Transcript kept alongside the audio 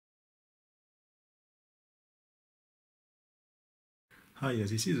Hi,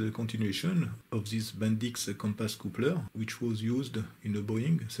 this is a continuation of this Bendix compass coupler, which was used in a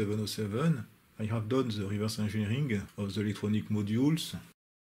Boeing 707. I have done the reverse engineering of the electronic modules.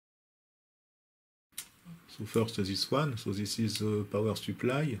 So first this one, so this is the power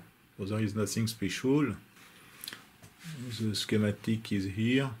supply, so there is nothing special. The schematic is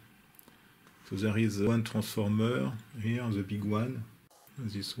here. So there is one transformer here, the big one,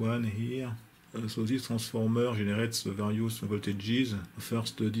 this one here. So this transformer generates various voltages.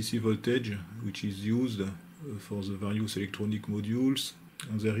 First DC voltage, which is used for the various electronic modules.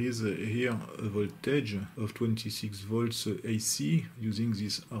 And there is here a voltage of 26 volts AC using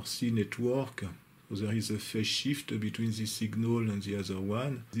this RC network. So there is a phase shift between this signal and the other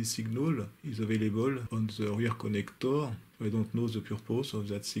one. This signal is available on the rear connector. I don't know the purpose of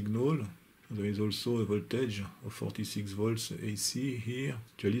that signal. There is also a voltage of 46 volts AC here.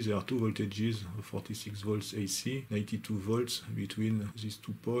 Actually, there are two voltages of 46 volts AC, 92 volts between these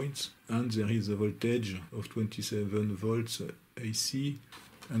 2 points. And there is a voltage of 27 volts AC.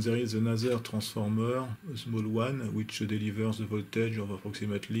 And there is another transformer, a small one, which delivers a voltage of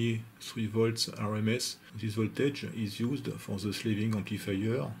approximately 3 volts RMS. This voltage is used for the slaving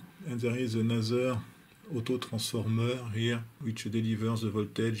amplifier. And there is another auto transformer here, which delivers a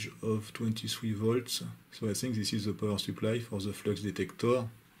voltage of 23 volts. So I think this is the power supply for the flux detector.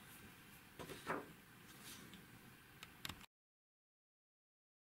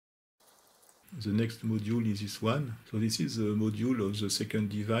 The next module is this one. So this is the module of the second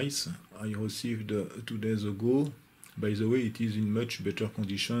device I received 2 days ago. By the way, it is in much better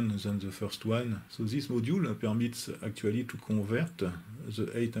condition than the first one. So this module permits actually to convert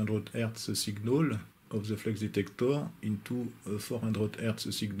the 800 Hz signal of the flux detector into a 400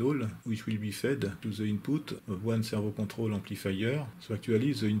 Hz signal, which will be fed to the input of one servo control amplifier. So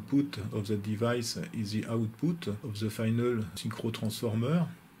actually the input of that device is the output of the final synchro transformer.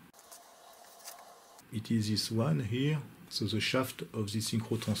 It is this one here. So the shaft of this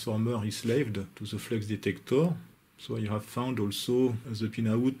synchro transformer is slaved to the flux detector. So I have found also the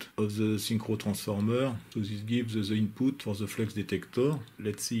pinout of the synchro transformer. So this gives the input for the flux detector.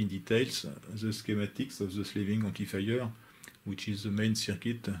 Let's see in details the schematics of the slaving amplifier, which is the main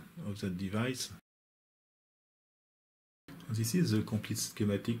circuit of that device. This is the complete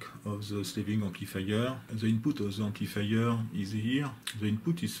schematic of the slaving amplifier. The input of the amplifier is here. The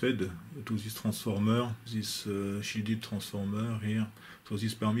input is fed to this transformer, this shielded transformer here. So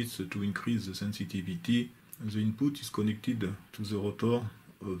this permits to increase the sensitivity. The input is connected to the rotor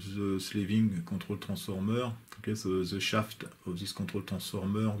of the slaving control transformer. Okay, so the shaft of this control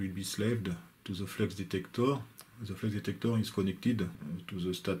transformer will be slaved to the flux detector. The flux detector is connected to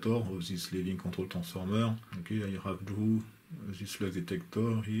the stator of this slaving control transformer. Okay, I have drew this flux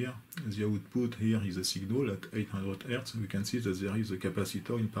detector here. The output here is a signal at 800 Hz. We can see that there is a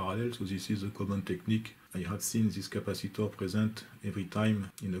capacitor in parallel, so this is a common technique. I have seen this capacitor present every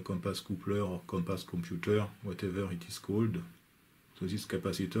time in a compass coupler or compass computer, whatever it is called. So this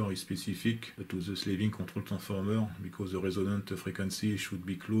capacitor is specific to the slaving control transformer because the resonant frequency should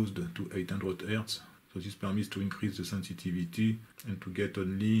be closed to 800 Hz. So this permits to increase the sensitivity and to get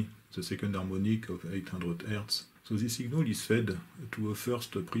only the second harmonic of 800 Hz. So this signal is fed to a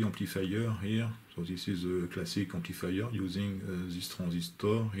first pre-amplifier here. So this is a classic amplifier using this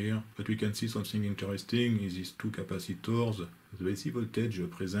transistor here. But we can see something interesting is these 2 capacitors. The AC voltage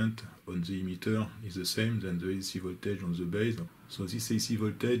present on the emitter is the same than the AC voltage on the base. So this AC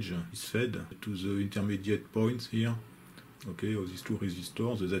voltage is fed to the intermediate points here. Okay, of these 2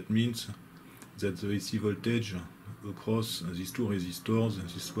 resistors. That means that the AC voltage across these 2 resistors,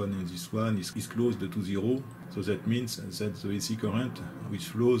 this one and this one, is close to 0. So that means that the AC current which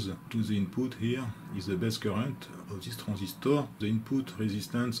flows to the input here is the base current of this transistor. The input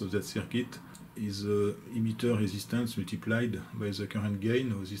resistance of that circuit is the emitter resistance multiplied by the current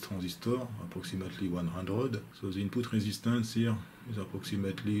gain of this transistor, approximately 100. So the input resistance here is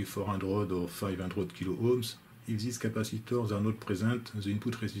approximately 400 or 500 kilo ohms. If these capacitors are not present, the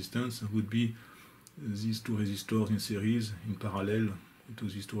input resistance would be these 2 resistors in series, in parallel to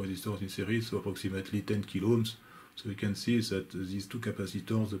these 2 resistors in series, so approximately 10 kilo ohms. So we can see that these 2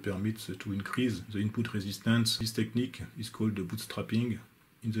 capacitors permit to increase the input resistance. This technique is called bootstrapping.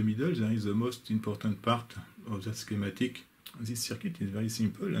 In the middle there is the most important part of that schematic. This circuit is very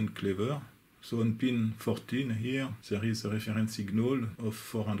simple and clever. So on pin 14 here, there is a reference signal of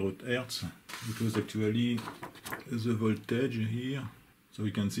 400 Hz. It was actually the voltage here. So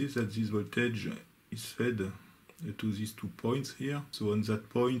we can see that this voltage is fed to these 2 points here. So on that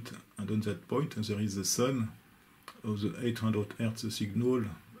point and on that point there is the sum of the 800 Hz signal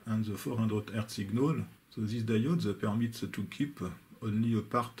and the 400 Hz signal. So these diodes permit to keep only a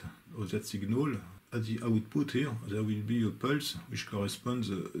part of that signal. At the output here, there will be a pulse which corresponds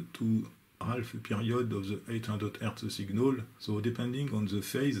to half a period of the 800 Hz signal. So depending on the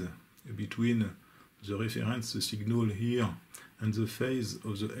phase between the reference signal here and the phase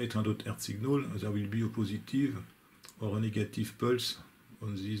of the 800 Hz signal, there will be a positive or a negative pulse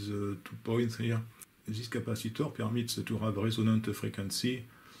on these 2 points here. This capacitor permits to have resonant frequency.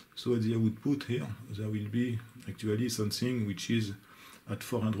 So at the output here, there will be actually something which is at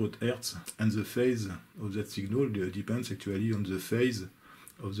 400 Hz, and the phase of that signal depends actually on the phase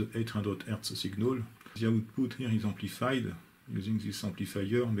of the 800 Hz signal. The output here is amplified using this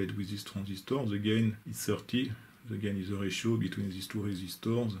amplifier made with this transistor. The gain is 30. The gain is the ratio between these two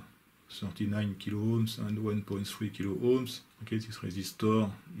resistors, 39 kilo ohms and 1.3 kilo ohms. Okay, this resistor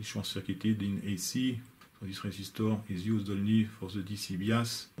is short-circuited in AC. So this resistor is used only for the DC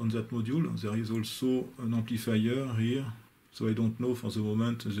bias. On that module, there is also an amplifier here. So I don't know for the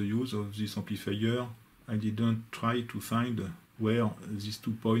moment the use of this amplifier. I didn't try to find where these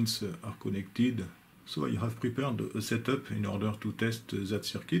 2 points are connected. So I have prepared a setup in order to test that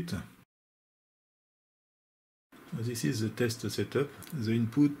circuit. This is the test setup. The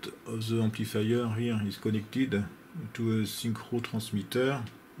input of the amplifier here is connected to a synchro transmitter.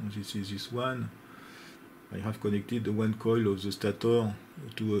 This is this one. I have connected one coil of the stator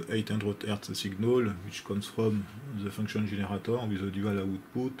to a 800 Hz signal, which comes from the function generator with a dual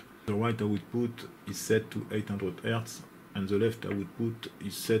output. The right output is set to 800 Hz, and the left output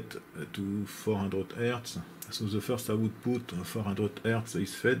is set to 400 Hz. So the first output of 400 Hz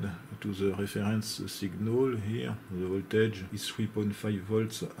is fed to the reference signal here. The voltage is 3.5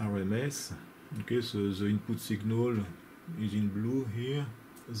 volts RMS. Okay, so the input signal is in blue here.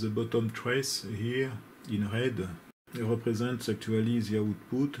 The bottom trace here in red represents actually the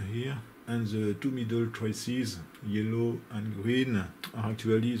output here, and the 2 middle traces, yellow and green, are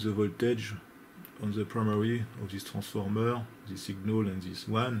actually the voltage on the primary of this transformer, this signal and this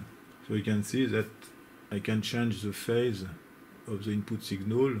one. So you can see that I can change the phase of the input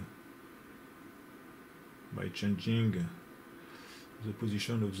signal by changing the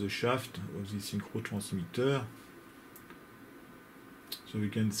position of the shaft of the synchro transmitter. So we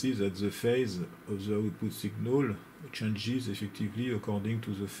can see that the phase of the output signal changes effectively according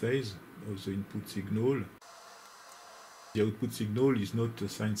to the phase of the input signal. The output signal is not a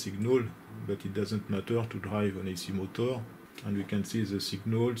sine signal, but it doesn't matter to drive an AC motor. And we can see the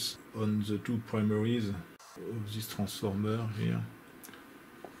signals on the 2 primaries of this transformer here.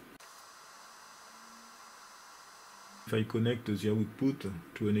 If I connect the output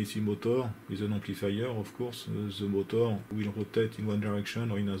to an AC motor with an amplifier, of course, the motor will rotate in one direction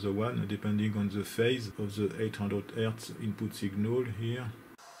or in another one, depending on the phase of the 800 Hz input signal here.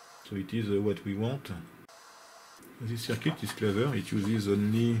 So it is what we want. This circuit is clever. It uses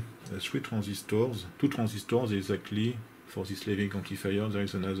only 3 transistors, 2 transistors exactly for this leveling amplifier. There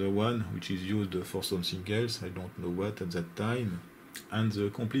is another one which is used for something else, I don't know what at that time. And the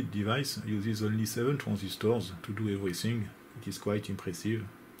complete device uses only 7 transistors to do everything. It is quite impressive.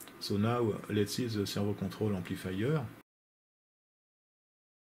 So now let's see the servo control amplifier.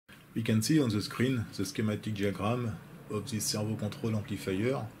 We can see on the screen the schematic diagram of this servo control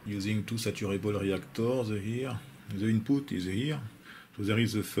amplifier using 2 saturable reactors here. The input is here. So there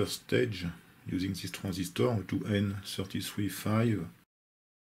is the first stage using this transistor 2N335.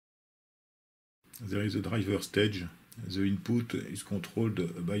 There is a driver stage. The input is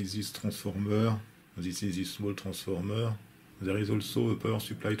controlled by this transformer. This is this small transformer. There is also a power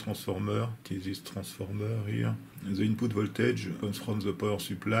supply transformer. It is this transformer here. The input voltage comes from the power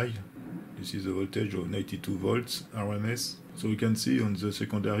supply. This is the voltage of 92 volts RMS. So we can see on the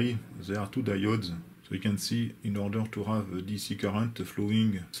secondary there are 2 diodes. So you can see in order to have a DC current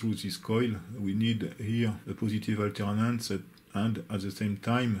flowing through this coil, we need here a positive alternance, and at the same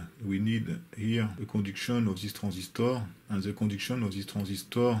time we need here a conduction of this transistor, and the conduction of this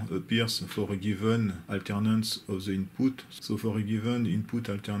transistor appears for a given alternance of the input. So for a given input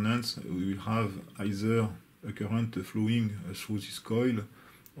alternance we will have either a current flowing through this coil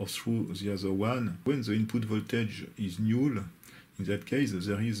or through the other one. When the input voltage is null, in that case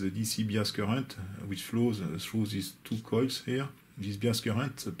there is a DC bias current which flows through these 2 coils here. This bias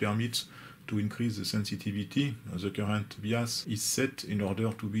current permits to increase the sensitivity. The current bias is set in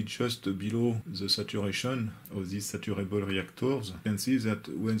order to be just below the saturation of these saturable reactors. You can see that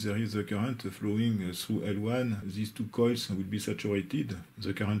when there is a current flowing through L1, these 2 coils will be saturated.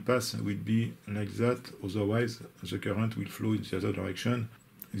 The current path will be like that, otherwise the current will flow in the other direction.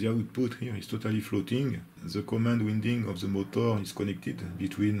 The output here is totally floating. The command winding of the motor is connected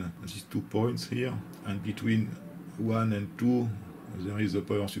between these 2 points here, and between 1 and 2 There is a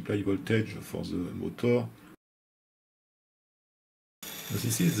power supply voltage for the motor.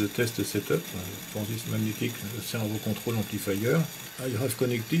 This is the test setup for this magnetic servo control amplifier. I have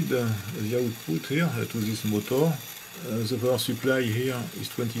connected the output here to this motor. The power supply here is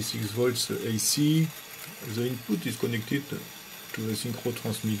 26 volts AC. The input is connected to a synchro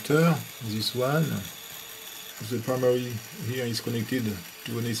transmitter, this one. The primary here is connected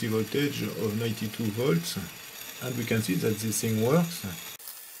to an AC voltage of 92 volts. And we can see that this thing works.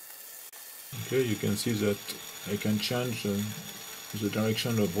 Okay, you can see that I can change the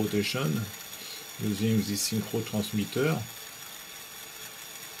direction of rotation using this synchro transmitter.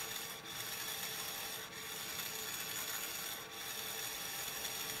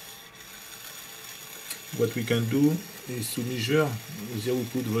 What we can do is to measure the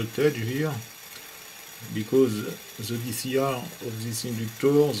output voltage here, because the DCR of these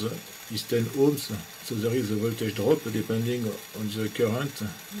inductors is 10 ohms, so there is a voltage drop depending on the current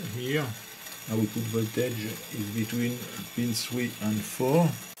here. Output voltage is between pins 3 and 4.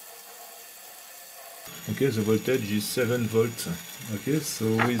 Okay, the voltage is 7 volts. Okay, so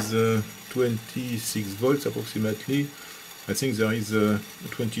with 26 volts approximately, I think there is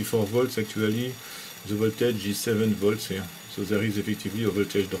 24 volts actually. The voltage is 7 volts here, so there is effectively a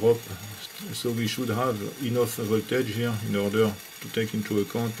voltage drop. So we should have enough voltage here in order to take into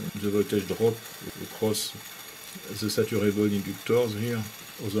account the voltage drop across the saturable inductors here.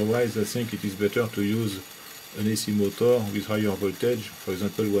 Otherwise, I think it is better to use an AC motor with higher voltage, for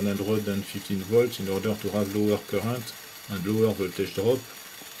example 115 volts, in order to have lower current and lower voltage drop.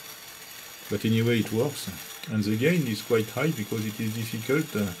 But anyway, it works. And the gain is quite high because it is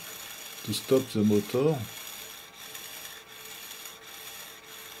difficult to stop the motor.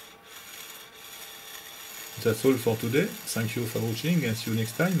 That's all for today. Thank you for watching and see you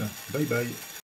next time. Bye bye.